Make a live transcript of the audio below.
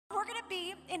going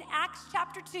to be in Acts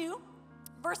chapter 2,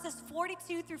 verses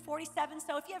 42 through 47.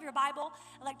 So if you have your Bible,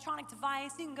 electronic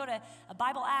device, you can go to a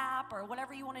Bible app or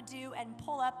whatever you want to do and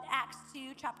pull up Acts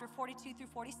 2, chapter 42 through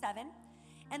 47.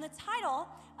 And the title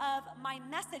of my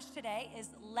message today is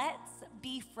Let's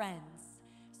Be Friends.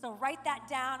 So write that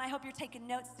down. I hope you're taking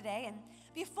notes today. And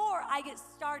before I get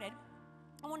started,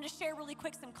 I wanted to share really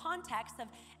quick some context of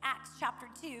Acts chapter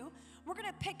 2. We're going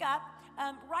to pick up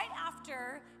right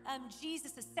after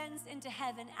Jesus ascends into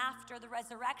heaven after the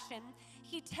resurrection.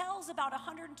 He tells about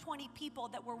 120 people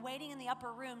that were waiting in the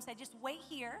upper room, say, just wait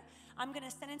here. I'm going to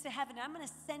ascend into heaven. I'm going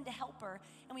to send a helper.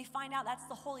 And we find out that's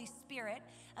the Holy Spirit.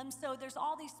 So there's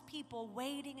all these people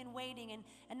waiting and waiting.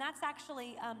 And that's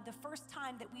actually the first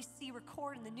time that we see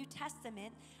recorded in the New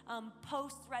Testament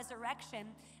post-resurrection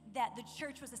that the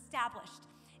church was established.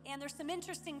 And there's some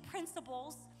interesting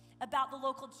principles about the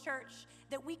local church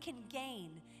that we can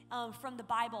gain from the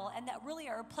Bible and that really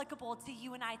are applicable to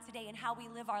you and I today and how we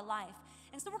live our life.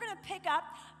 And so we're going to pick up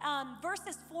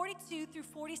verses 42 through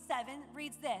 47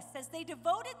 reads this, says, they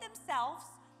devoted themselves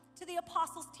to the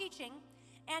apostles' teaching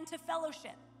and to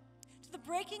fellowship, to the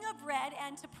breaking of bread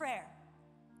and to prayer.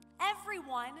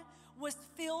 Everyone was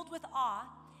filled with awe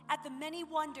at the many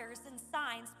wonders and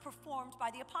signs performed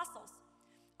by the apostles.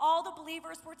 All the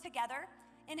believers were together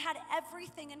and had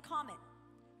everything in common.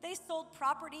 They sold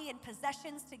property and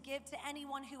possessions to give to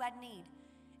anyone who had need.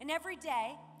 And every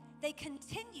day, they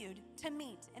continued to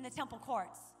meet in the temple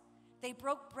courts. They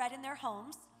broke bread in their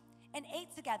homes and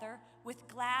ate together with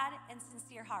glad and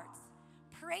sincere hearts,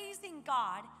 praising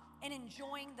God and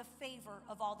enjoying the favor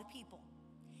of all the people.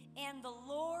 And the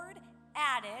Lord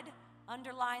added,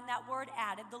 underline that word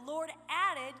added, the Lord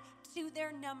added to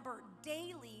their number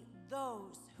daily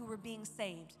those who were being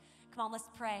saved. Come on, let's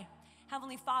pray.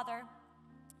 Heavenly Father,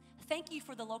 thank you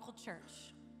for the local church.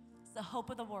 It's the hope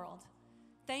of the world.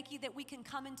 Thank you that we can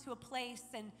come into a place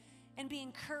and be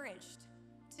encouraged,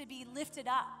 to be lifted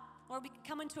up. Lord, we can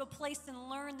come into a place and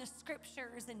learn the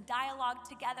scriptures and dialogue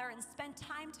together and spend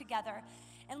time together.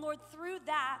 And Lord, through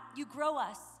that, you grow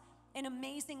us in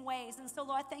amazing ways. And so,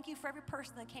 Lord, I thank you for every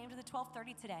person that came to the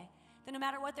 1230 today, that no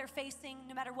matter what they're facing,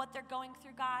 no matter what they're going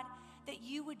through, God, that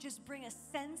you would just bring a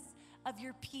sense of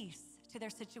your peace to their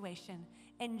situation.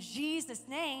 In Jesus'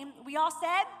 name, we all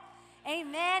said,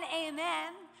 amen,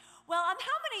 amen. Well, how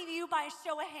many of you, by a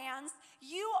show of hands,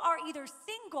 you are either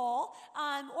single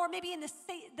or maybe in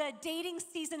the dating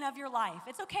season of your life?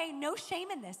 It's okay, no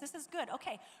shame in this. This is good.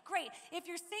 Okay, great. If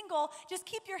you're single, just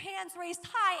keep your hands raised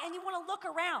high and you want to look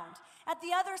around at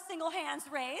the other single hands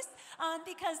raised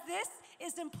because this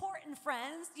is important,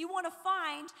 friends. You want to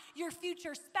find your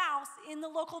future spouse in the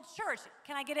local church.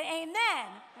 Can I get an amen,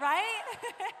 right?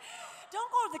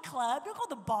 Don't go to the club, don't go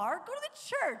to the bar, go to the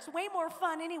church. Way more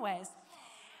fun anyways.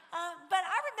 But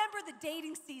I remember the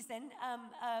dating season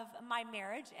of my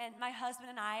marriage, and my husband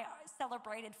and I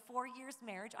celebrated 4 years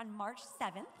marriage on March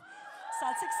 7th. So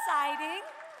that's exciting,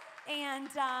 and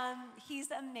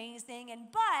he's amazing.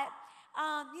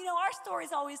 Our story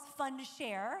is always fun to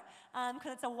share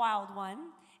because it's a wild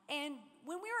one. And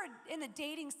when we were in the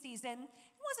dating season,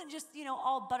 it wasn't just,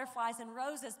 all butterflies and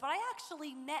roses, but I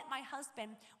actually met my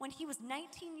husband when he was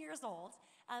 19 years old.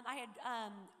 I had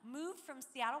moved from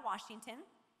Seattle, Washington,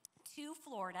 to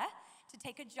Florida to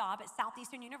take a job at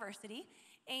Southeastern University,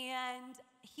 and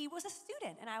he was a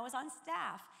student and I was on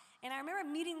staff. And I remember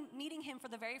meeting him for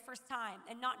the very first time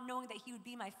and not knowing that he would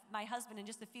be my husband in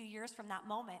just a few years from that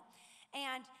moment.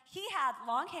 And he had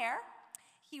long hair,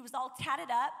 he was all tatted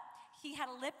up, he had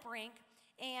a lip ring,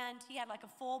 and he had like a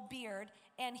full beard,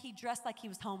 and he dressed like he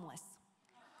was homeless.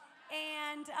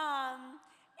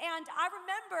 And I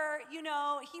remember,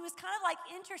 he was kind of like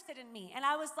interested in me. And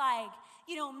I was like,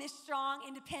 Miss Strong,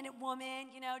 independent woman,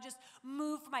 just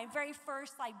moved for my very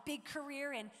first big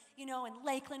career in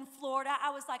Lakeland, Florida. I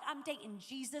was like, I'm dating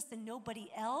Jesus and nobody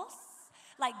else.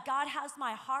 Like, God has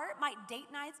my heart. My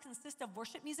date nights consist of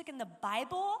worship music and the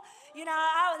Bible.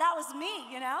 That was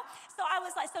me, So I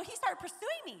was like, so he started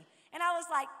pursuing me. And I was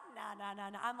like,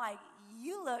 no. I'm like,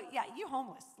 you're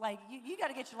homeless. Like, you got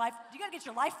to get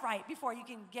your life right before you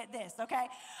can get this, okay?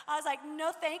 I was like,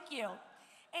 no, thank you.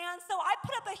 And so I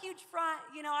put up a huge front.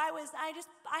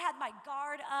 I had my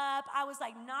guard up. I was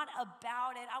like not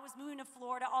about it. I was moving to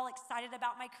Florida, all excited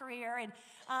about my career, and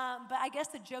but I guess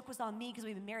the joke was on me because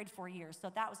we've been married 4 years, so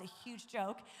that was a huge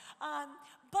joke.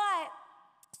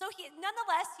 So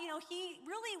nonetheless, he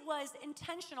really was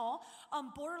intentional,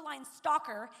 borderline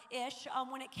stalker-ish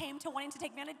when it came to wanting to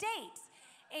take me on a date.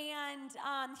 And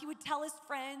he would tell his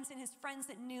friends, and his friends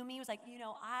that knew me was like,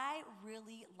 I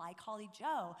really like Hollie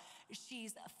Jo.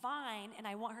 She's fine, and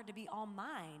I want her to be all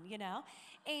mine,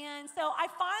 And so I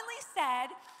finally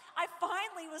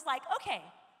was like, okay,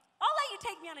 I'll let you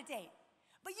take me on a date.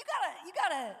 But you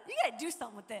gotta do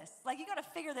something with this. Like, you gotta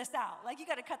figure this out. Like, you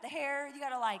gotta cut the hair. You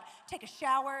gotta take a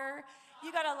shower.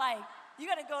 You gotta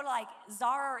go to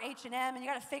Zara or H&M, and you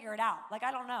gotta figure it out. Like,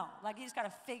 I don't know. Like, you just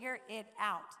gotta figure it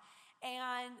out.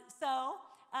 And so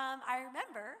I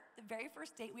remember the very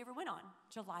first date we ever went on,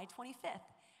 July 25th.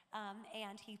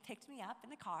 And he picked me up in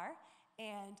the car.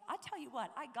 And I tell you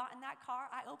what, I got in that car,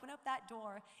 I opened up that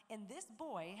door, and this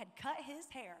boy had cut his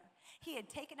hair. He had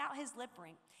taken out his lip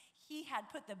ring. He had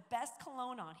put the best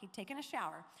cologne on. He'd taken a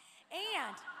shower.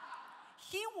 And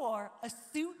he wore a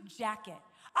suit jacket.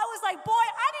 I was like, boy,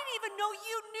 I didn't even know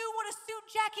you knew what a suit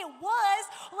jacket was,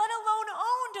 let alone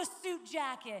owned a suit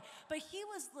jacket. But he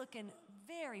was looking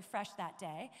very fresh that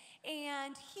day,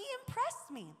 and he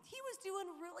impressed me. He was doing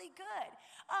really good.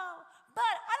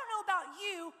 But I don't know about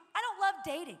you, I don't love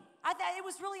dating. I thought it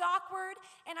was really awkward,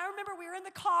 and I remember we were in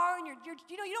the car, and you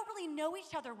don't really know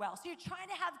each other well, so you're trying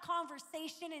to have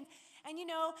conversation, and you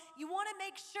want to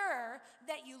make sure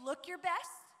that you look your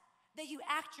best, that you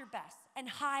act your best, and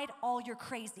hide all your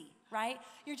crazy, right?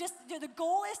 The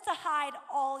goal is to hide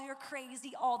all your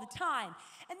crazy all the time.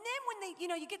 And then when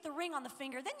you get the ring on the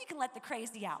finger, then you can let the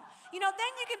crazy out. Then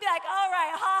you can be like, all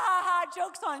right, ha, ha, ha,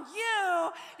 joke's on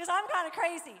you, because I'm kind of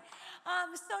crazy.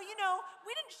 So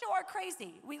we didn't show our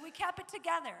crazy. We kept it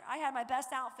together. I had my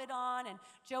best outfit on, and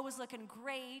Joe was looking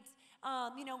great.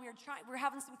 We were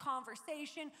having some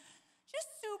conversation. Just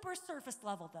super surface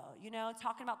level, though,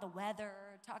 talking about the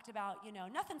weather, talked about,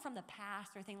 nothing from the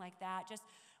past or anything like that, just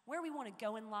where we want to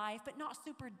go in life, but not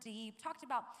super deep. Talked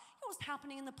about what was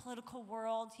happening in the political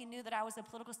world. He knew that I was a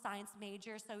political science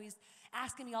major, so he's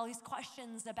asking me all these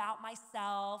questions about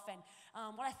myself and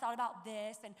what I thought about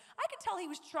this, and I could tell he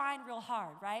was trying real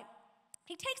hard, right?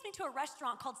 He takes me to a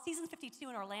restaurant called Season 52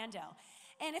 in Orlando.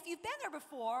 And if you've been there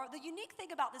before, the unique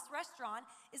thing about this restaurant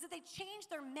is that they change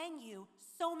their menu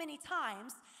so many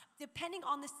times depending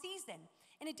on the season.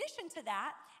 In addition to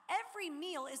that, every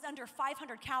meal is under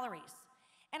 500 calories.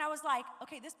 And I was like,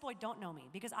 okay, this boy don't know me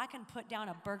because I can put down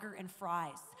a burger and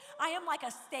fries. I am like a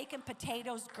steak and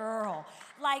potatoes girl.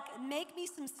 Like, make me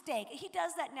some steak. He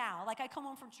does that now. Like, I come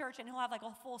home from church and he'll have like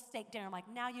a full steak dinner. I'm like,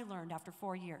 now you learned after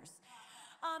 4 years.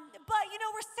 But,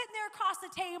 we're sitting there across the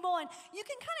table, and you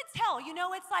can kind of tell,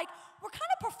 it's like we're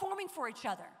kind of performing for each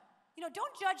other.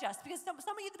 Don't judge us, because some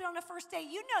of you that have been on a first date,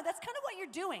 that's kind of what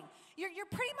you're doing. You're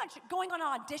pretty much going on an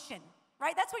audition,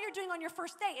 right? That's what you're doing on your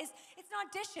first date. It's an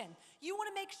audition. You want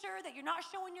to make sure that you're not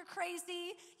showing you're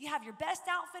crazy. You have your best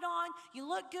outfit on. You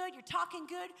look good. You're talking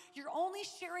good. You're only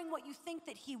sharing what you think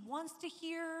that he wants to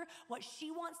hear, what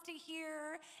she wants to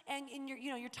hear, and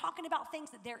you're talking about things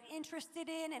that they're interested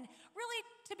in. And really,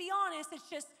 to be honest, it's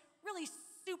just really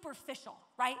superficial,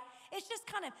 right? It's just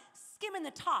kind of skimming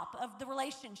the top of the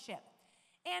relationship.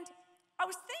 And I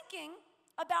was thinking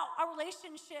about our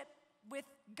relationship with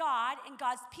God and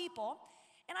God's people.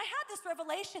 And I had this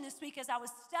revelation this week as I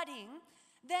was studying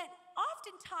that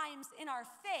oftentimes in our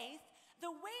faith,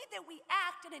 the way that we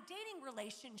act in a dating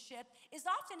relationship is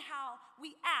often how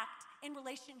we act in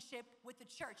relationship with the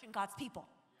church and God's people.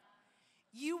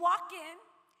 You walk in,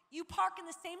 you park in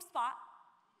the same spot,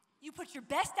 you put your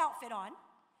best outfit on,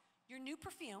 your new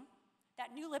perfume,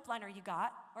 that new lip liner you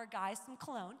got, or guys, some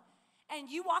cologne, and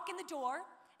you walk in the door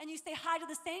and you say hi to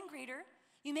the same greeter.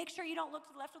 You make sure you don't look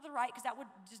to the left or the right, because that would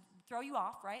just throw you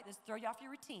off, right? Just throw you off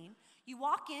your routine. You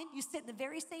walk in, you sit in the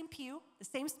very same pew, the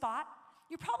same spot.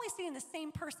 You're probably seeing the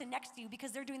same person next to you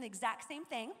because they're doing the exact same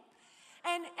thing.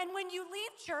 And when you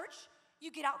leave church,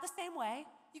 you get out the same way.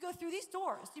 You go through these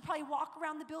doors. You probably walk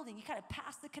around the building. You kind of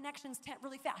pass the connections tent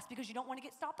really fast because you don't want to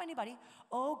get stopped by anybody.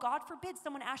 Oh, God forbid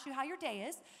someone asks you how your day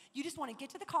is. You just want to get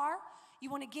to the car. You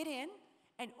want to get in,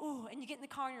 and you get in the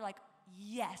car and you're like,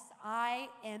 yes, I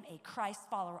am a Christ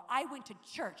follower. I went to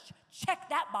church. Check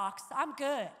that box. I'm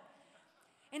good.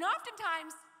 And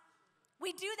oftentimes,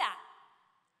 we do that.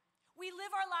 We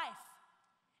live our life,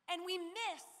 and we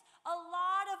miss a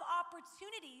lot of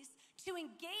opportunities to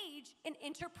engage in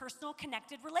interpersonal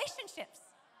connected relationships.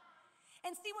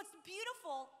 And see, what's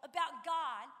beautiful about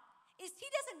God is he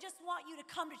doesn't just want you to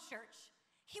come to church.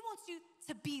 He wants you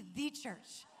to be the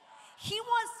church. He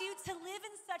wants you to live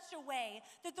in such a way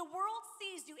that the world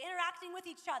sees you interacting with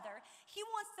each other. He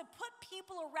wants to put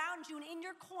people around you and in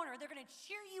your corner. They're going to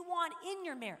cheer you on in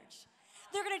your marriage.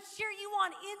 They're going to cheer you on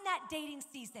in that dating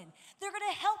season. They're going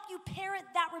to help you parent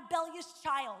that rebellious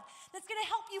child, that's going to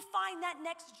help you find that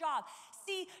next job.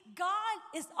 See, God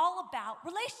is all about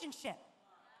relationship.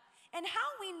 And how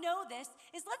we know this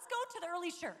is, let's go to the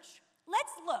early church.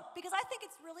 Let's look, because I think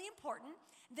it's really important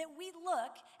that we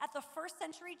look at the first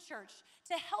century church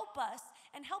to help us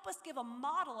give a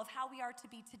model of how we are to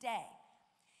be today.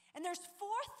 And there's 4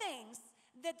 things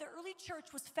that the early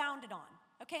church was founded on,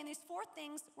 okay? And these 4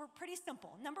 things were pretty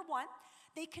simple. Number 1,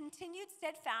 they continued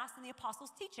steadfast in the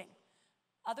apostles' teaching.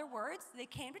 Other words, they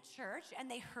came to church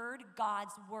and they heard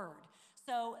God's word.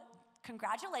 So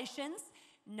congratulations.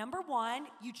 Number 1,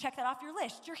 you check that off your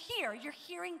list. You're here. You're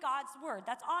hearing God's word.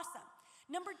 That's awesome.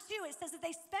 Number 2, it says that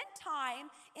they spent time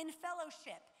in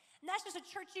fellowship. And that's just a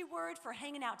churchy word for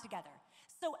hanging out together.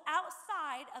 So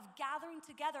outside of gathering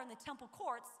together in the temple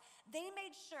courts, they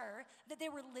made sure that they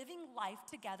were living life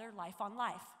together, life on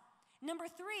life. Number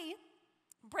 3,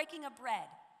 breaking of bread.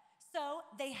 So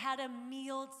they had a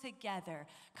meal together.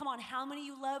 Come on, how many of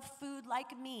you love food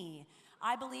like me?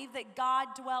 I believe that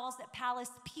God dwells at Palace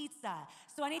Pizza.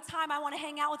 So anytime I want to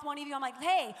hang out with one of you, I'm like,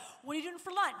 hey, what are you doing for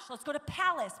lunch? Let's go to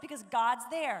Palace, because God's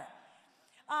there.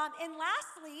 And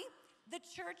lastly, the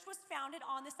church was founded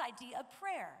on this idea of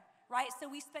prayer, right? So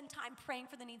we spend time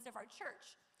praying for the needs of our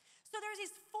church. So there's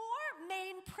these 4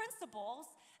 main principles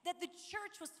that the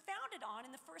church was founded on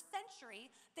in the first century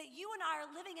that you and I are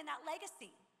living in that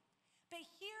legacy. But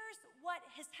here's what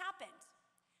has happened.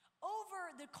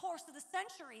 Over the course of the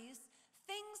centuries,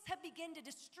 things have begun to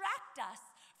distract us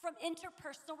from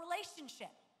interpersonal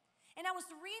relationship. And I was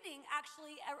reading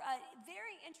actually a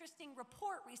very interesting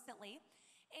report recently,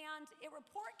 and a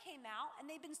report came out, and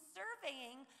they've been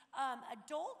surveying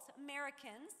adult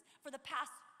Americans for the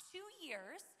past 2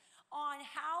 years on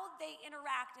how they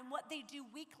interact and what they do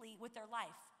weekly with their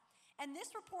life. And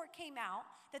this report came out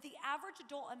that the average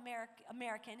adult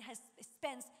American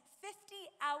spends 50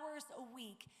 hours a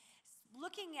week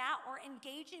looking at or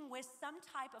engaging with some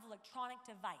type of electronic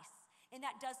device. And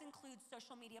that does include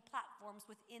social media platforms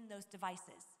within those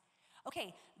devices.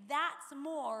 Okay, that's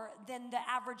more than the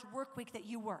average work week that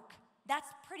you work. That's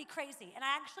pretty crazy. And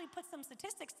I actually put some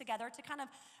statistics together to kind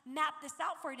of map this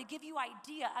out for you, to give you an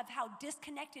idea of how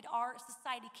disconnected our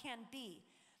society can be.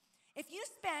 If you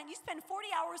spend 40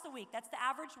 hours a week, that's the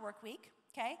average work week,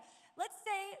 okay? Let's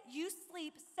say you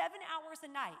sleep 7 hours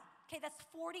a night, okay? That's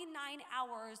 49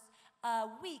 hours a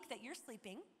week that you're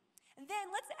sleeping. And then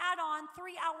let's add on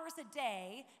 3 hours a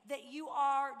day that you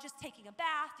are just taking a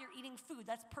bath, you're eating food,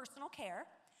 that's personal care.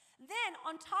 Then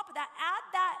on top of that, add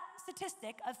that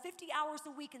statistic of 50 hours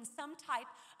a week in some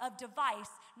type of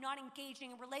device, not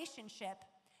engaging in relationship.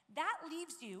 That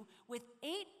leaves you with 8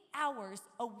 hours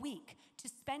a week to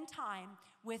spend time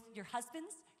with your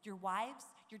husbands, your wives,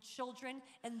 your children,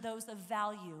 and those of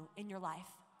value in your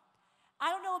life. I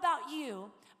don't know about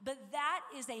you, but that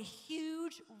is a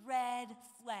huge red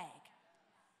flag.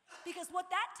 Because what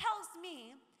that tells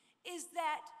me is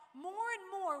that more and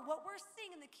more what we're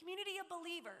seeing in the community of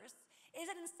believers is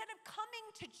that instead of coming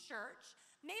to church,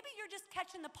 maybe you're just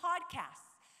catching the podcasts.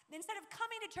 Instead of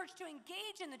coming to church to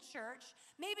engage in the church,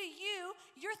 maybe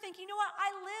you're thinking, you know what, I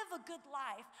live a good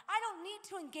life. I don't need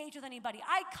to engage with anybody.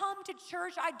 I come to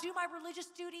church, I do my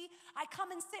religious duty, I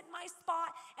come and sit in my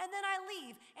spot, and then I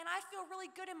leave, and I feel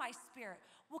really good in my spirit.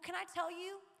 Well, can I tell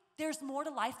you, there's more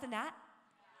to life than that?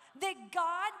 That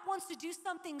God wants to do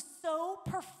something so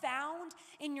profound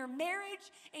in your marriage,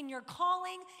 in your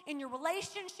calling, in your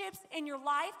relationships, in your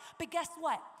life. But guess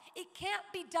what? It can't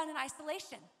be done in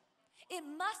isolation. It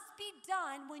must be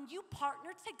done when you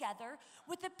partner together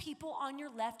with the people on your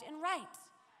left and right.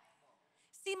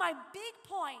 See, my big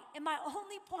point and my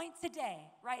only point today,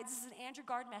 right? This is an Andrew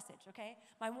Gard message, okay?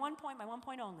 My one point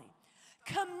only.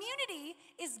 Community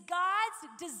is God's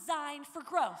design for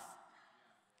growth.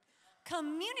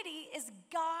 Community is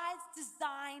God's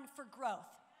design for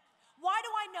growth. Why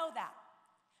do I know that?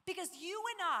 Because you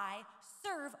and I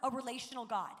serve a relational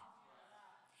God.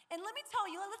 And let me tell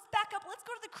you, let's back up. Let's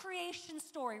go to the creation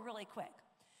story really quick.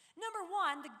 Number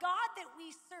 1, the God that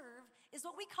we serve is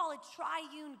what we call a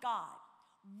triune God.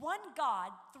 One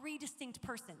God, 3 distinct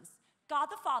persons. God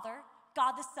the Father,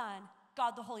 God the Son,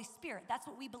 God the Holy Spirit. That's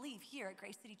what we believe here at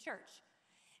Grace City Church.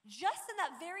 Just in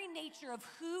that very nature of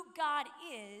who God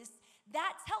is,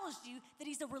 that tells you that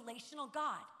he's a relational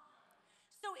God.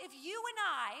 So if you and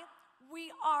I,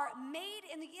 we are made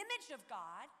in the image of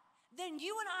God, then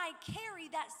you and I carry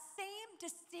that same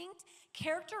distinct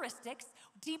characteristics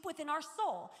deep within our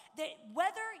soul. That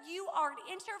whether you are an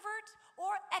introvert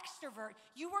or extrovert,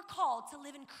 you are called to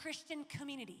live in Christian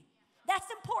community. That's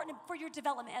important for your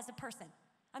development as a person.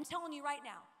 I'm telling you right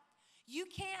now. You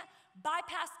can't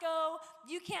bypass go.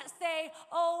 You can't say,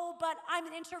 oh, but I'm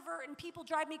an introvert and people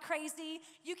drive me crazy.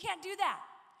 You can't do that.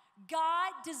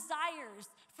 God desires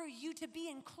for you to be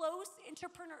in close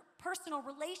interpersonal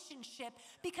relationship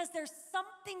because there's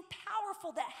something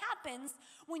powerful that happens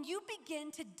when you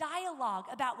begin to dialogue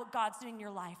about what God's doing in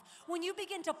your life, when you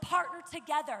begin to partner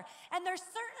together. And there's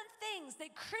certain things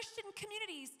that Christian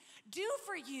communities do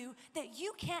for you that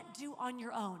you can't do on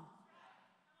your own.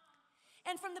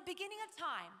 And from the beginning of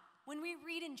time, when we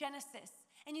read in Genesis,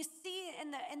 and you see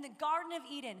in the Garden of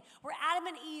Eden, where Adam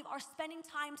and Eve are spending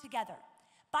time together,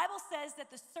 Bible says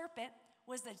that the serpent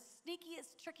was the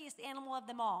sneakiest, trickiest animal of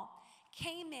them all,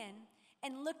 came in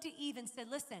and looked at Eve and said,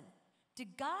 listen,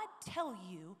 did God tell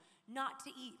you not to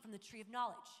eat from the tree of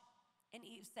knowledge? And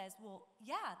Eve says, well,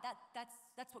 yeah,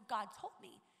 that's what God told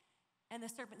me. And the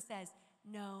serpent says,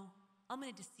 no, I'm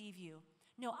going to deceive you.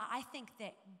 No, I think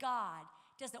that God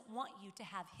doesn't want you to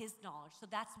have his knowledge, so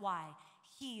that's why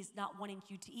he's not wanting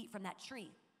you to eat from that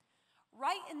tree.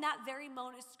 Right in that very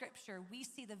moment of scripture, we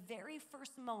see the very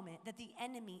first moment that the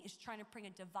enemy is trying to bring a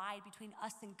divide between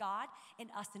us and God and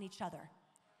us and each other.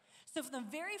 So from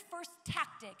the very first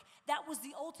tactic, that was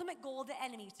the ultimate goal of the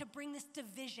enemy, to bring this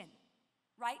division,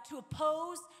 right? To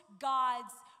oppose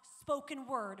God's spoken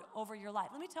word over your life.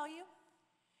 Let me tell you,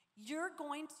 you're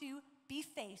going to be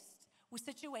faced with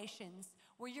situations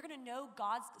where you're going to know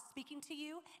God's speaking to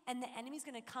you and the enemy's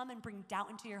going to come and bring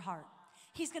doubt into your heart.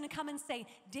 He's going to come and say,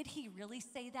 did he really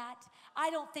say that?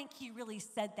 I don't think he really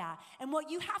said that. And what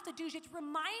you have to do is just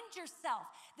remind yourself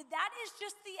that that is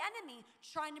just the enemy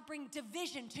trying to bring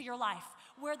division to your life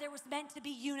where there was meant to be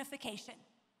unification.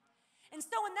 And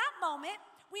so in that moment,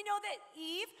 we know that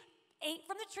Eve ate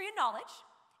from the tree of knowledge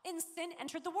and sin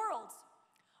entered the world.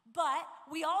 But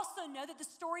we also know that the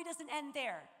story doesn't end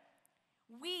there.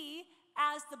 We,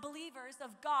 as the believers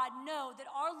of God, know that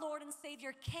our Lord and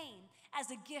Savior came as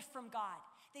a gift from God.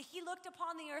 That he looked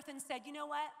upon the earth and said, you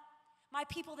know what? My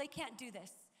people, they can't do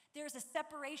this. There's a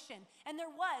separation. And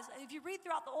there was, if you read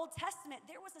throughout the Old Testament,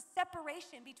 there was a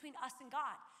separation between us and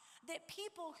God. That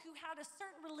people who had a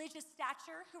certain religious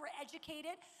stature, who were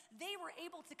educated, they were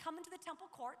able to come into the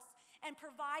temple courts and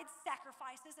provide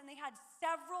sacrifices, and they had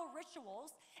several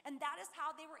rituals, and that is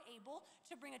how they were able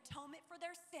to bring atonement for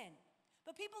their sin.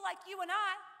 But people like you and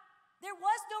I, there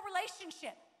was no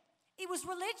relationship. It was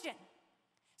religion.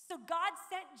 So God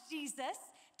sent Jesus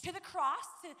to the cross,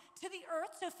 to the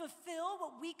earth to fulfill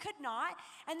what we could not.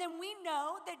 And then we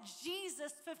know that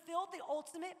Jesus fulfilled the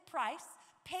ultimate price,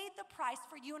 paid the price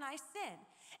for you and I's sin.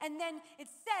 And then it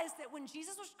says that when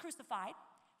Jesus was crucified,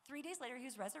 3 days later he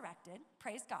was resurrected,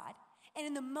 praise God. And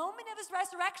in the moment of his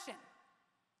resurrection,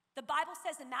 the Bible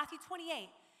says in Matthew 28,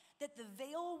 that the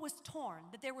veil was torn,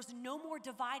 that there was no more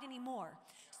divide anymore.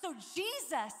 So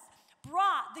Jesus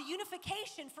brought the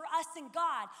unification for us and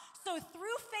God. So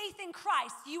through faith in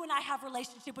Christ, you and I have a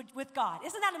relationship with God.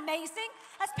 Isn't that amazing?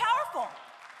 That's powerful.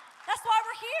 That's why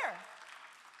we're here.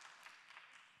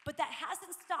 But that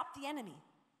hasn't stopped the enemy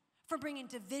from bringing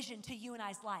division to you and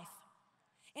I's life.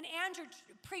 And Andrew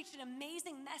preached an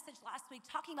amazing message last week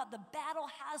talking about the battle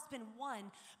has been won,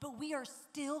 but we are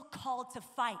still called to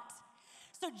fight.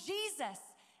 So Jesus,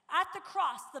 at the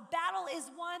cross, the battle is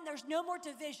won. There's no more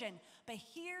division. But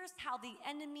here's how the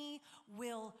enemy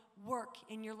will work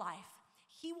in your life.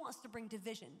 He wants to bring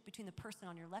division between the person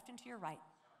on your left and to your right.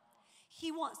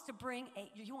 He wants to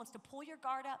pull your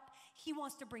guard up. He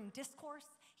wants to bring discourse.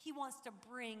 He wants to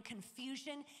bring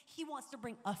confusion. He wants to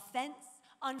bring offense,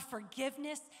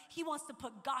 unforgiveness. He wants to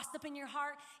put gossip in your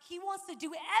heart. He wants to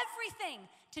do everything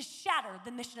to shatter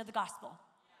the mission of the gospel.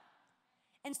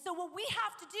 And so what we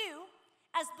have to do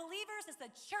as believers, as the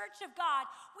church of God,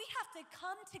 we have to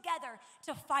come together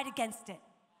to fight against it.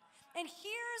 And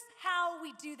here's how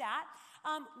we do that.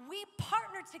 We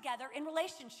partner together in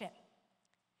relationship.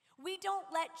 We don't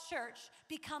let church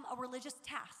become a religious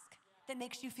task that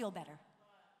makes you feel better.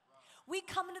 We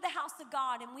come into the house of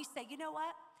God and we say, you know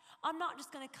what? I'm not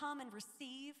just going to come and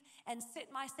receive and sit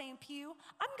in my same pew.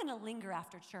 I'm going to linger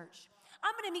after church.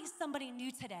 I'm going to meet somebody new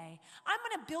today. I'm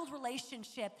going to build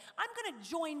relationship. I'm going to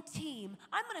join team.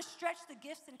 I'm going to stretch the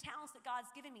gifts and talents that God's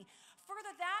given me.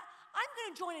 Further that, I'm going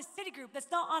to join a city group that's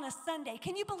not on a Sunday.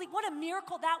 Can you believe what a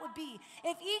miracle that would be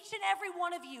if each and every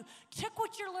one of you took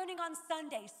what you're learning on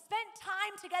Sunday, spent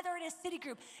time together in a city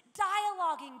group,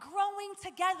 dialoguing, growing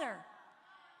together.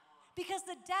 Because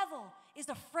the devil is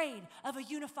afraid of a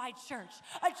unified church,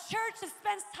 a church that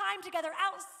spends time together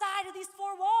outside of these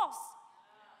four walls.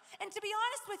 And to be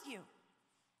honest with you,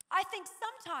 I think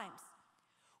sometimes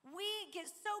we get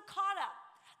so caught up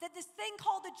that this thing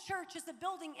called the church is a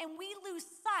building, and we lose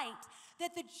sight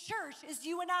that the church is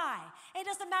you and I. It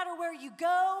doesn't matter where you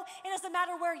go. It doesn't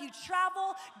matter where you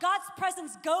travel. God's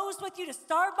presence goes with you to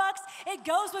Starbucks. It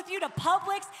goes with you to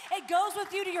Publix. It goes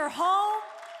with you to your home.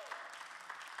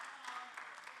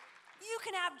 You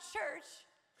can have church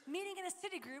meeting in a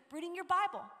city group, reading your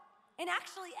Bible. And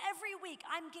actually, every week,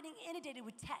 I'm getting inundated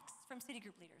with texts from city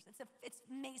group leaders. It's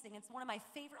amazing. It's one of my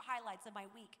favorite highlights of my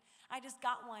week. I just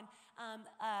got one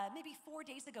maybe 4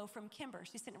 days ago from Kimber.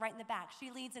 She's sitting right in the back. She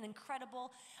leads an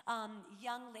incredible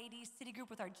young ladies city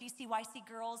group with our GCYC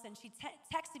girls, and she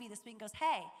texted me this week and goes,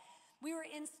 hey, we were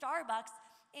in Starbucks,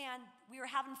 and we were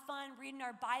having fun reading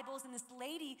our Bibles, and this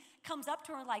lady comes up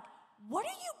to her like, what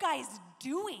are you guys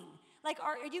doing? Like,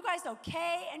 are you guys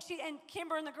okay? And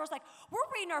Kimber and the girls like, we're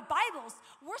reading our Bibles.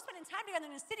 We're spending time together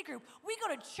in a city group. We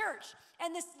go to church.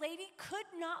 And this lady could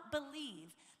not believe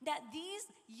that these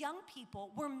young people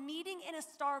were meeting in a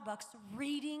Starbucks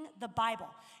reading the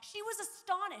Bible. She was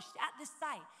astonished at this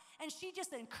sight. And she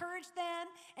just encouraged them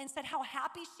and said how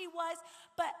happy she was.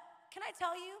 But can I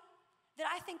tell you that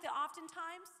I think that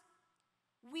oftentimes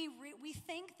we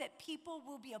think that people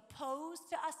will be opposed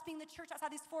to us being the church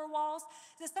outside these four walls.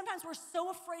 That sometimes we're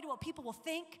so afraid of what people will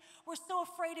think. We're so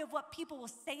afraid of what people will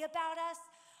say about us.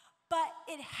 But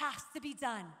it has to be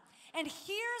done. And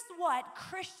here's what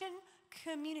Christian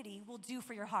community will do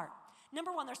for your heart.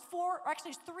 Number one, there's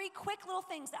three quick little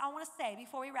things that I want to say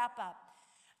before we wrap up.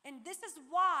 And this is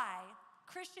why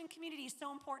Christian community is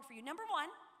so important for you. Number one,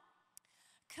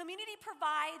 community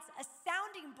provides a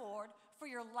sounding board for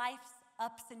your life's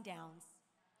ups and downs.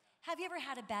 Have you ever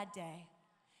had a bad day?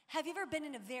 Have you ever been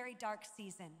in a very dark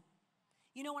season?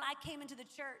 You know, when I came into the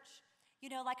church, you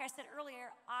know, like I said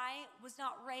earlier, I was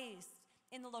not raised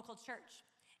in the local church.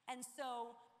 And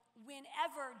so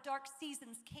whenever dark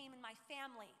seasons came in my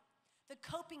family, the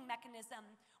coping mechanism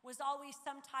was always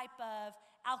some type of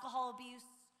alcohol abuse,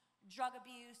 drug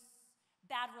abuse,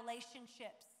 bad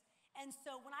relationships. And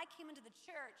so when I came into the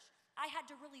church, I had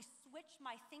to really switch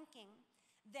my thinking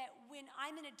that when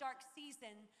I'm in a dark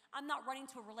season, I'm not running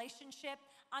to a relationship,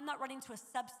 I'm not running to a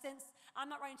substance,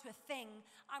 I'm not running to a thing,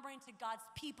 I'm running to God's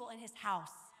people in his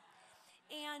house.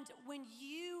 And when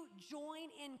you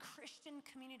join in Christian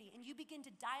community and you begin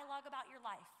to dialogue about your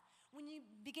life, when you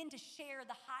begin to share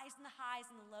the highs and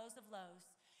the lows of lows,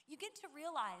 you get to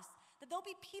realize that there'll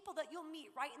be people that you'll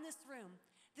meet right in this room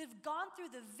that have gone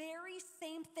through the very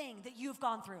same thing that you've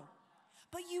gone through,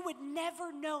 but you would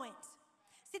never know it.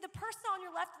 See, the person on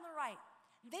your left and the right,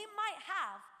 they might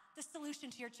have the solution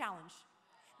to your challenge.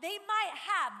 They might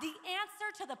have the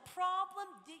answer to the problem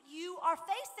that you are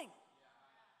facing.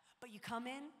 But you come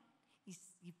in,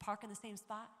 you park in the same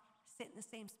spot, sit in the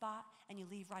same spot, and you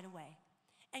leave right away.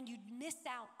 And you'd miss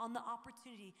out on the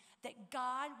opportunity that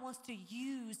God wants to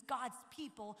use God's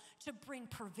people to bring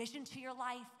provision to your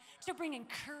life, to bring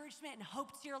encouragement and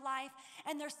hope to your life.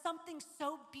 And there's something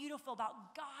so beautiful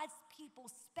about God's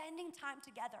people spending time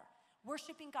together,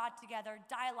 worshiping God together,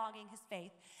 dialoguing his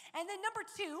faith. And then number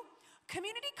two,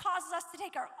 community causes us to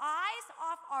take our eyes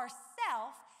off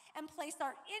ourselves and place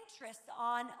our interests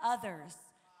on others.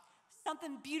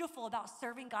 Something beautiful about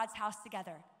serving God's house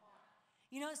together.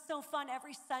 You know, it's so fun.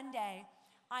 Every Sunday,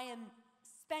 I am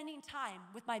spending time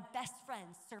with my best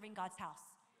friends serving God's house.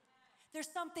 There's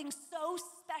something so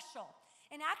special.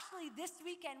 And actually, this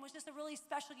weekend was just a really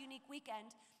special, unique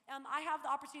weekend. I have the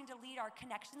opportunity to lead our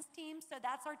connections team. So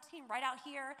that's our team right out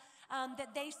here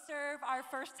that they serve our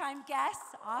first-time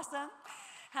guests. Awesome.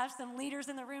 Have some leaders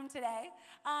in the room today.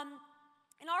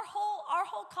 And our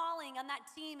whole calling on that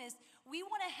team is we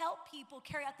want to help people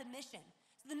carry out the mission.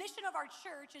 So the mission of our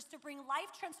church is to bring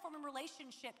life-transforming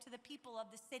relationship to the people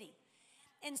of the city.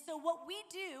 And so what we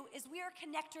do is we are a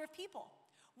connector of people.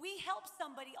 We help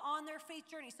somebody on their faith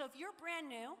journey. So if you're brand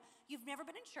new, you've never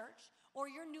been in church, or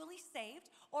you're newly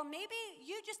saved, or maybe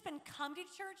you've just been come to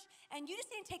church and you just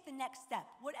need to take the next step.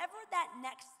 Whatever that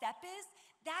next step is,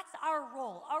 that's our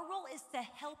role. Our role is to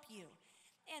help you.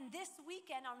 And this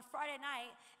weekend on Friday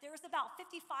night, there was about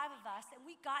 55 of us, and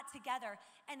we got together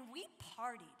and we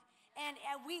partied. And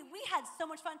we had so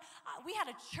much fun. We had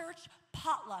a church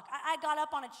potluck. I got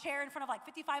up on a chair in front of like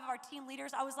 55 of our team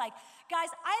leaders. I was like, guys,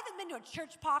 I haven't been to a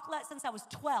church potluck since I was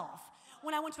 12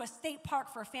 when I went to a state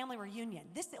park for a family reunion.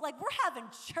 We're having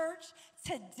church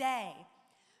today.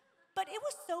 But it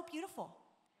was so beautiful.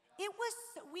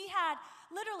 We had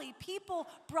literally people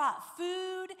brought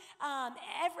food.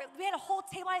 We had a whole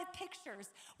table. I had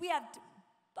pictures. We have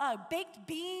baked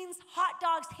beans, hot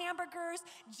dogs, hamburgers,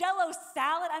 Jell-O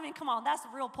salad. I mean, come on, that's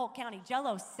real Polk County,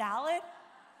 Jell-O salad.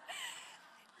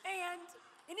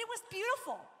 And it was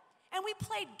beautiful. And we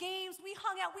played games, we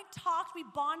hung out, we talked, we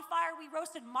bonfire, we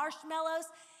roasted marshmallows.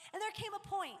 And there came a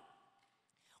point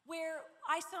where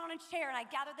I sat on a chair and I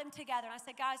gathered them together and I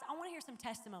said, guys, I want to hear some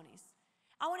testimonies.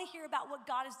 I want to hear about what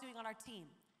God is doing on our team.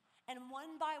 And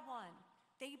one by one,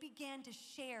 they began to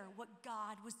share what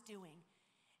God was doing.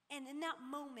 And in that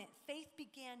moment, faith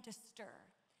began to stir.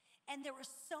 And there were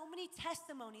so many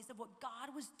testimonies of what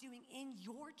God was doing in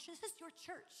your church. This is your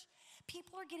church.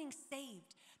 People are getting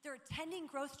saved. They're attending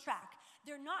Growth Track.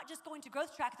 They're not just going to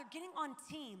Growth Track, they're getting on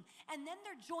team. And then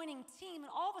they're joining team, and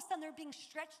all of a sudden they're being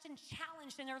stretched and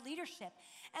challenged in their leadership.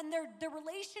 And their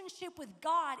relationship with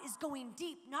God is going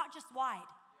deep, not just wide.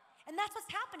 And that's what's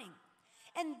happening.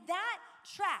 And that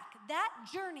track, that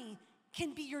journey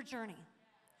can be your journey.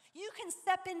 You can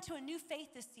step into a new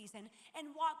faith this season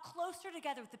and walk closer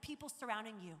together with the people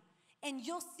surrounding you, and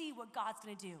you'll see what God's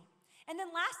gonna do. And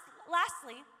then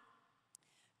lastly,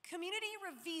 community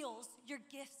reveals your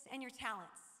gifts and your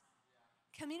talents.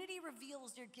 Community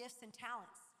reveals your gifts and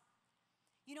talents.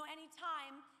 You know,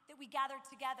 anytime that we gather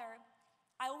together,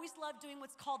 I always love doing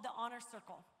what's called the honor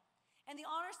circle. And the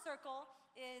honor circle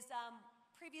is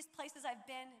previous places I've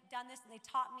been, done this, and they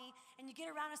taught me, and you get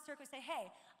around a circle and say, hey,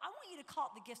 I want you to call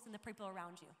out the gifts in the people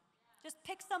around you. Just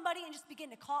pick somebody and just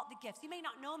begin to call out the gifts. You may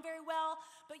not know them very well,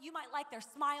 but you might like their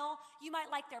smile, you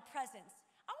might like their presence.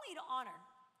 I want you to honor.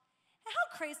 And how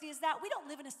crazy is that? We don't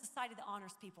live in a society that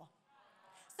honors people.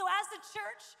 So as a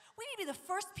church, we need to be the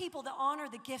first people to honor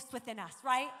the gifts within us,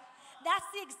 right? That's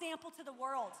the example to the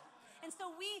world. And so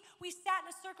we sat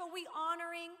in a circle, we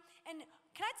honoring, and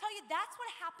can I tell you, that's what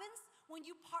happens when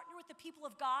you partner with the people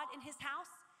of God in his house,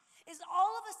 is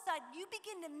all of a sudden you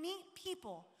begin to meet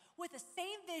people with the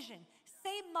same vision,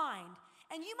 same mind,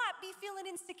 and you might be feeling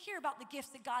insecure about the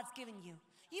gifts that God's given you.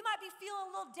 You might be feeling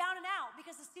a little down and out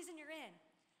because of the season you're in,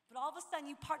 but all of a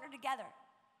sudden you partner together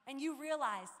and you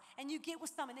realize, and you get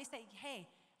with someone, they say,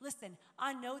 hey, listen,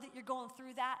 I know that you're going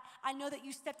through that. I know that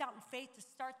you stepped out in faith to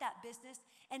start that business,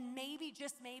 and maybe,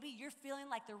 just maybe, you're feeling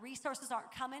like the resources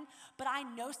aren't coming, but I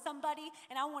know somebody,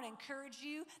 and I want to encourage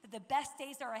you that the best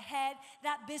days are ahead.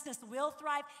 That business will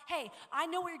thrive. Hey, I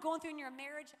know what you're going through in your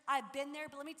marriage. I've been there,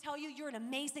 but let me tell you, you're an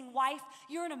amazing wife.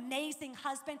 You're an amazing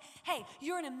husband. Hey,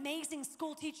 you're an amazing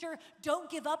school teacher. Don't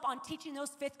give up on teaching those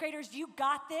fifth graders. You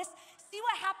got this. See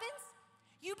what happens?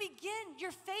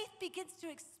 Your faith begins to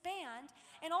expand,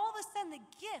 and all of a sudden the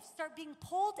gifts start being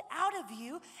pulled out of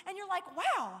you, and you're like,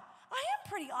 wow, I am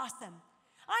pretty awesome.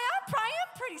 I am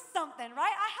pretty something,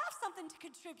 right? I have something to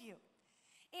contribute.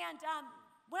 And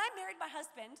when I married my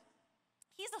husband,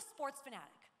 he's a sports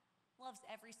fanatic, loves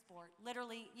every sport.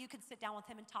 Literally, you could sit down with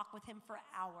him and talk with him for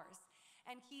hours.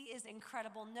 And he is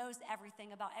incredible, knows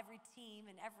everything about every team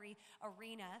and every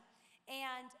arena.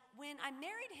 And when I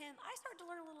married him, I started to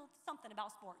learn a little something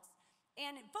about sports.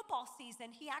 And in football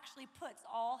season, he actually puts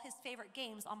all his favorite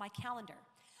games on my calendar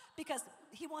because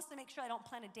he wants to make sure I don't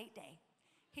plan a date day.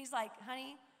 He's like,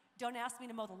 honey, don't ask me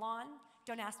to mow the lawn.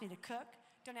 Don't ask me to cook.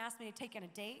 Don't ask me to take on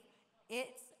a date.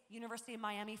 It's University of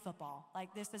Miami football.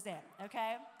 Like, this is it,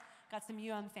 okay? Got some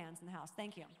fans in the house.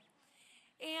 Thank you.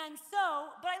 And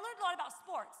so, but I learned a lot about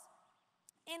sports.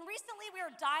 And recently we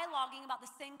were dialoguing about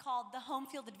this thing called the home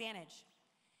field advantage.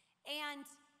 And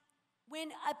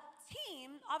when a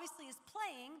team obviously is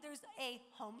playing, there's a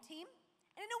home team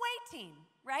and an away team,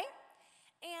 right?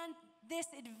 And this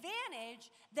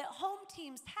advantage that home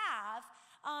teams have,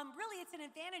 really it's an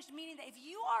advantage, meaning that if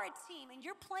you are a team and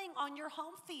you're playing on your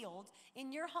home field in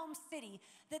your home city,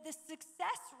 that the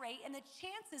success rate and the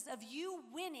chances of you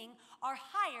winning are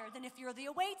higher than if you're the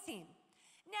away team.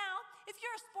 Now, if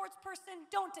you're a sports person,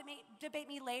 don't debate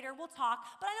me later, we'll talk,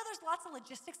 but I know there's lots of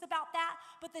logistics about that,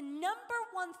 but the number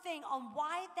one thing on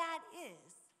why that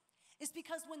is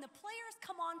because when the players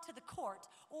come onto the court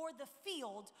or the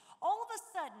field, all of a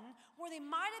sudden, where they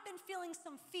might have been feeling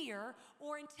some fear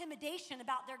or intimidation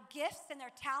about their gifts and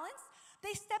their talents,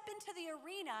 they step into the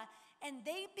arena and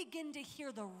they begin to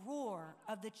hear the roar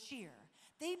of the cheer.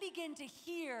 They begin to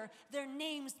hear their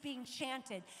names being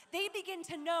chanted. They begin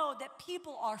to know that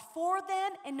people are for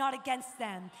them and not against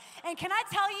them. And can I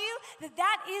tell you that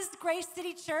that is Grace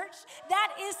City Church? That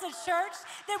is the church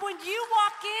that when you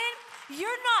walk in,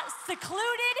 you're not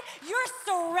secluded, you're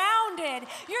surrounded.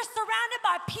 You're surrounded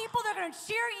by people that are gonna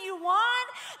cheer you on.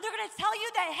 They're gonna tell you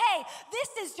that, hey,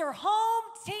 this is your home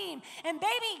team. And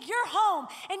baby, you're home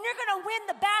and you're gonna win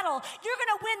the battle. You're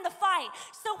gonna win the fight.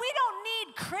 So we don't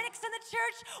need critics in the church.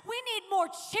 We need more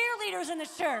cheerleaders in the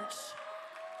church.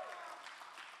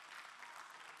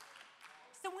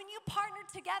 So when you partner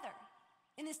together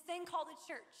in this thing called the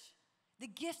church, the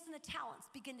gifts and the talents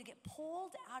begin to get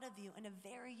pulled out of you in a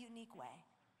very unique way.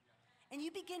 and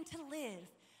you begin to live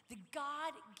the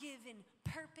God-given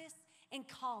purpose and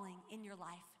calling in your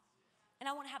life. And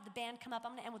I want to have the band come up.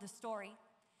 I'm going to end with a story.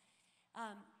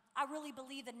 I really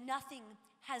believe that nothing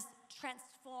has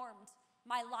transformed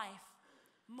my life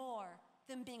more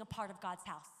than being a part of God's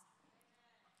house.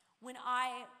 When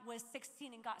I was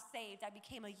 16 and got saved, I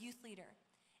became a youth leader.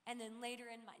 And then later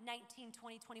in my 19,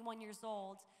 20, 21 years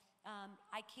old,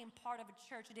 I became part of a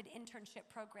church. I did an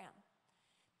internship program.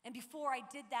 And before I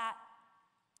did that,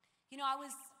 you know, I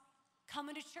was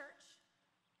coming to church,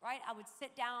 right? I would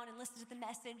sit down and listen to the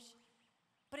message,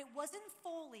 but it wasn't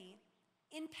fully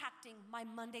impacting my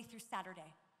Monday through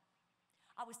Saturday.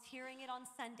 I was hearing it on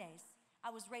Sundays. I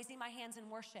was raising my hands in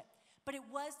worship, but it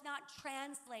was not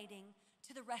translating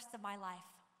to the rest of my life.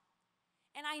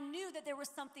 And I knew that there was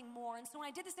something more. And so when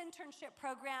I did this internship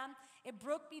program, it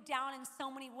broke me down in so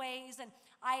many ways. And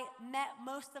I met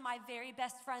most of my very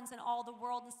best friends in all the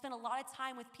world and spent a lot of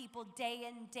time with people day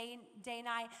in, day and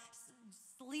night,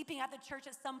 sleeping at the church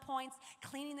at some points,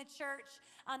 cleaning the church,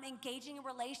 engaging in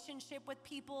relationship with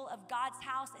people of God's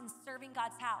house and serving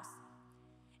God's house.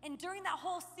 And during that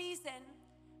whole season,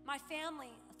 my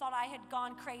family thought I had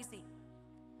gone crazy.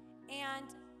 And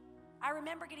I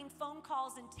remember getting phone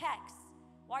calls and texts.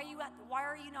 Why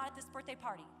are you not at this birthday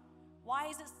party? Why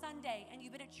is it Sunday and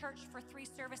you've been at church for 3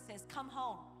 services? Come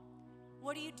home.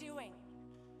 What are you doing?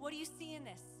 What do you see in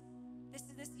this?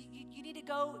 You need to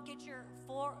go get your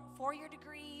four-year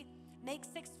degree, make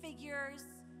 6 figures,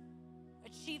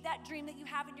 achieve that dream that you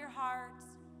have in your heart,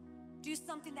 do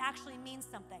something that actually means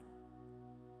something.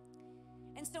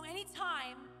 And so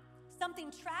anytime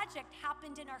something tragic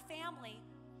happened in our family,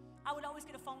 I would always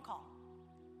get a phone call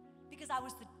because I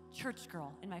was the church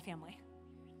girl in my family.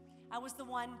 I was the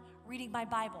one reading my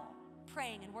Bible,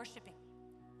 praying and worshiping.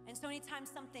 And so anytime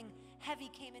something heavy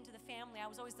came into the family, I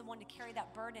was always the one to carry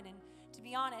that burden. And to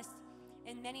be honest,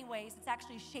 in many ways, it's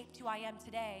actually shaped who I am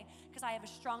today because I have a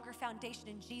stronger foundation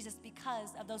in Jesus because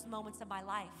of those moments of my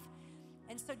life.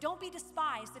 And so don't be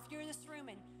despised if you're in this room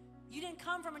and you didn't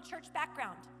come from a church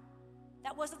background.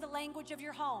 That wasn't the language of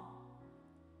your home.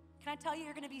 Can I tell you,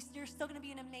 you're still gonna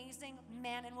be an amazing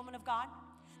man and woman of God?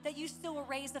 That you still will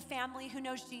raise a family who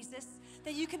knows Jesus,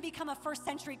 that you can become a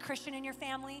first-century Christian in your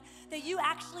family, that you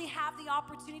actually have the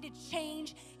opportunity to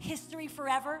change history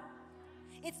forever.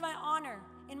 It's my honor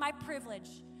and my privilege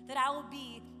that I will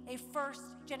be a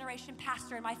first-generation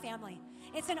pastor in my family.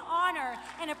 It's an honor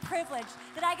and a privilege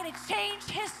that I get to change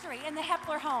history in the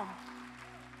Hepler home.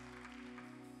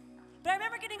 But I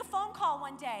remember getting a phone call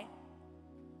one day,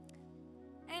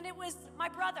 and it was my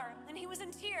brother, and he was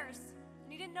in tears,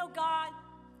 and he didn't know God,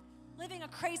 living a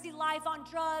crazy life on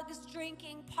drugs,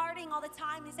 drinking, partying all the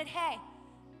time. He said, hey,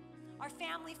 our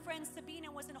family friend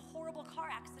Sabina was in a horrible car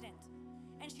accident,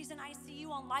 and she's in ICU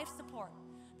on life support.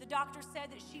 The doctor said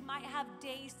that she might have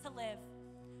days to live.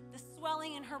 The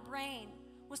swelling in her brain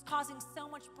was causing so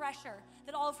much pressure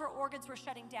that all of her organs were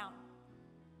shutting down.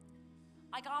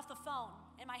 I got off the phone,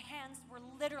 and my hands were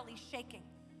literally shaking.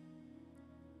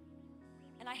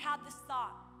 And I had this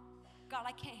thought, God,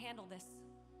 I can't handle this.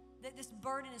 That this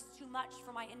burden is too much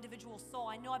for my individual soul.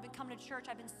 I know I've been coming to church,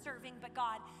 I've been serving, but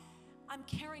God, I'm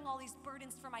carrying all these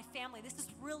burdens for my family. This is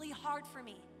really hard for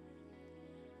me.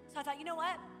 So I thought, you know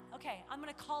what? Okay, I'm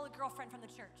gonna call a girlfriend from the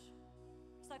church.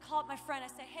 So I called up my friend, I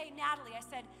said, hey, Natalie, I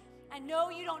said, I know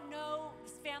you don't know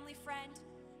this family friend,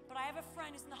 but I have a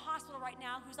friend who's in the hospital right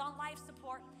now who's on life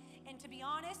support, and to be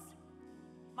honest,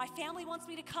 my family wants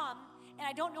me to come, and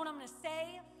I don't know what I'm gonna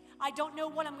say. I don't know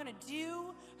what I'm gonna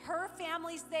do. Her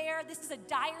family's there. This is a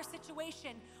dire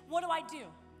situation. What do I do?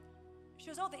 She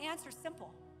goes, oh, the answer's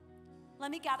simple.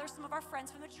 Let me gather some of our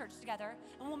friends from the church together,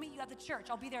 and we'll meet you at the church.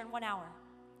 I'll be there in 1 hour.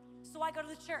 So I go to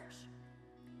the church,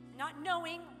 not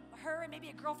knowing her and maybe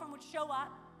a girlfriend would show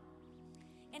up.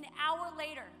 An hour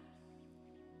later,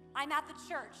 I'm at the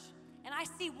church, and I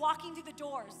see walking through the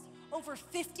doors over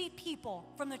 50 people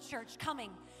from the church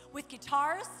coming with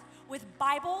guitars, with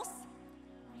Bibles,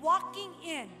 walking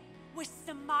in with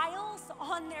smiles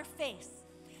on their face.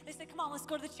 They said, come on, let's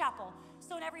go to the chapel.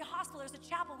 So in every hospital, there's a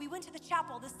chapel. We went to the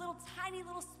chapel, this little tiny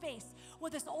little space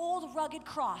with this old rugged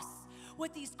cross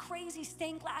with these crazy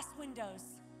stained glass windows.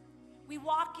 We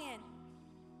walk in,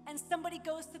 and somebody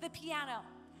goes to the piano.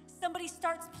 Somebody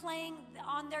starts playing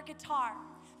on their guitar.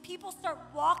 People start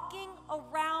walking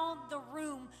around the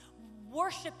room,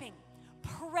 worshiping,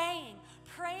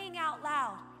 praying out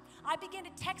loud. I began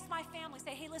to text my family,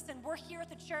 say, hey, listen, we're here at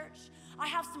the church. I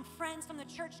have some friends from the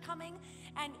church coming,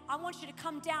 and I want you to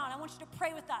come down. I want you to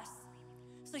pray with us.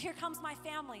 So here comes my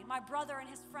family, my brother and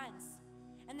his friends.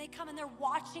 And they come and they're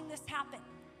watching this happen.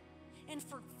 And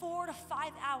for 4 to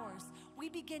 5 hours, we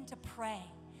begin to pray.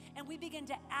 And we begin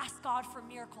to ask God for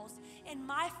miracles. And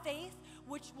my faith,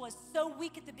 which was so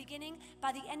weak at the beginning,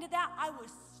 by the end of that, I was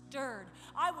stirred.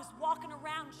 I was walking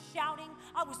around shouting.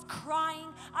 I was crying.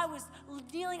 I was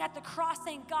kneeling at the cross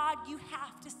saying, God, you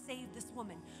have to save this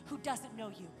woman who doesn't know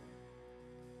you.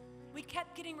 We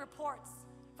kept getting reports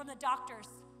from the doctors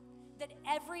that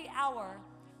every hour,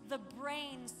 the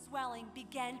brain swelling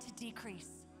began to decrease.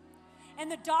 And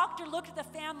the doctor looked at the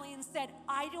family and said,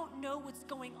 I don't know what's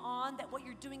going on, that what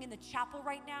you're doing in the chapel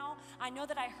right now. I know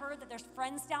that I heard that there's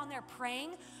friends down there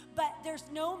praying, but there's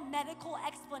no medical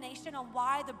explanation on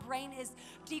why the brain is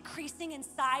decreasing in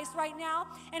size right now,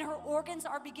 and her organs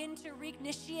are beginning to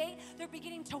reinitiate. They're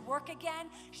beginning to work again.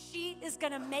 She is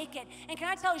gonna make it. And can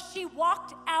I tell you, she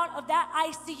walked out of that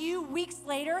ICU weeks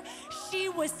later. She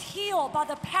was healed by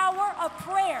the power of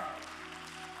prayer.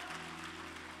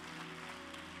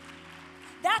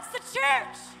 That's the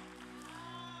church.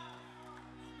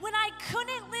 When I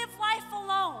couldn't live life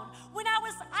alone, when I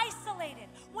was isolated,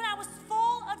 when I was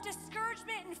full of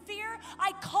discouragement and fear,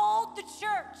 I called the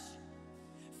church.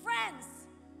 Friends,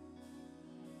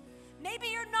 maybe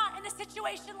you're not in a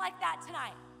situation like that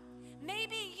tonight.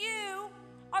 Maybe you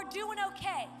are doing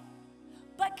okay.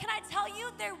 But can I tell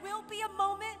you, there will be a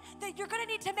moment that you're gonna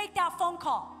need to make that phone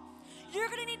call. You're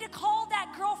gonna need to call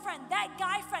that girlfriend, that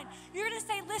guy friend. You're gonna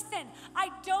say, listen, I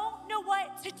don't know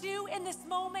what to do in this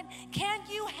moment. Can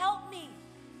you help me?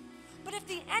 But if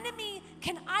the enemy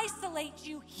can isolate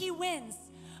you, he wins.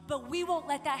 But we won't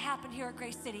let that happen here at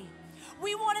Grace City.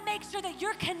 We wanna make sure that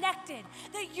you're connected,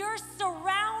 that you're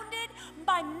surrounded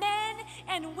by men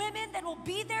and women that will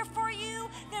be there for you,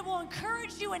 that will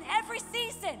encourage you in every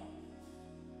season.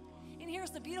 And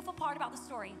here's the beautiful part about the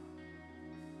story.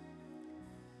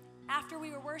 After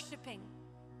we were worshiping,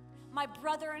 my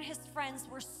brother and his friends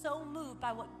were so moved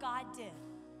by what God did.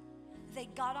 They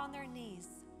got on their knees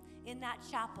in that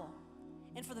chapel,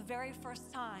 and for the very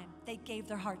first time, they gave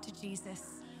their heart to Jesus.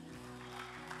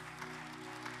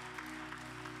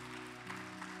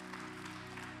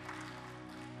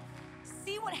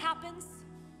 See what happens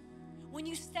when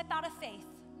you step out of faith,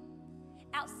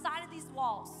 outside of these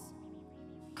walls,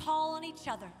 call on each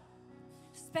other,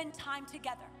 spend time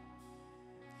together.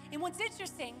 And what's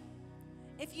interesting,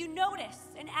 if you notice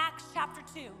in Acts chapter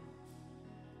 2,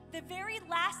 the very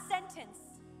last sentence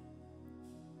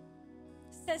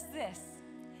says this.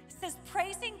 It says,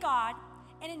 praising God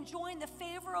and enjoying the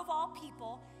favor of all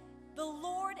people, the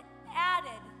Lord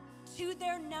added to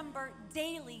their number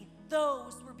daily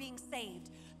those who were being saved.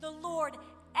 The Lord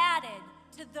added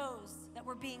to those that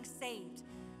were being saved.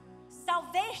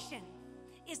 Salvation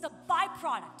is a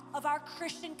byproduct of our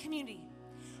Christian community.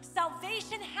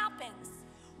 Salvation happens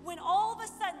when all of a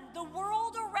sudden the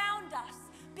world around us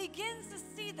begins to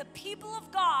see the people of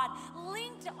God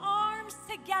linked arms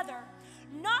together,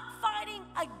 not fighting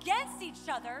against each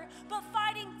other, but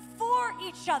fighting for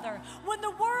each other. When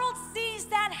the world sees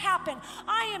that happen,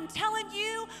 I am telling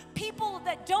you, people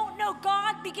that don't know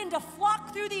God begin to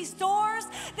flock through these doors.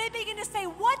 They begin to say,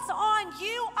 what's on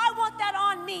you? I want that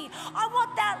on me. I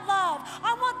want that love.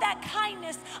 I want that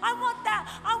kindness. I want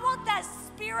that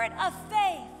spirit of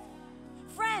faith.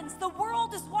 Friends, the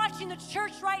world is watching the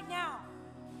church right now,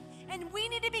 and we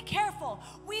need to be careful.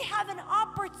 We have an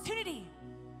opportunity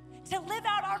to live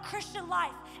out our Christian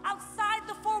life outside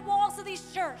the four walls of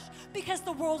these church, because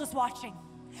the world is watching.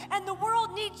 And the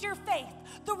world needs your faith.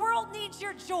 The world needs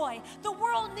your joy. The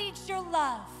world needs your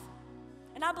love.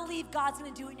 And I believe God's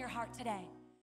gonna do it in your heart today.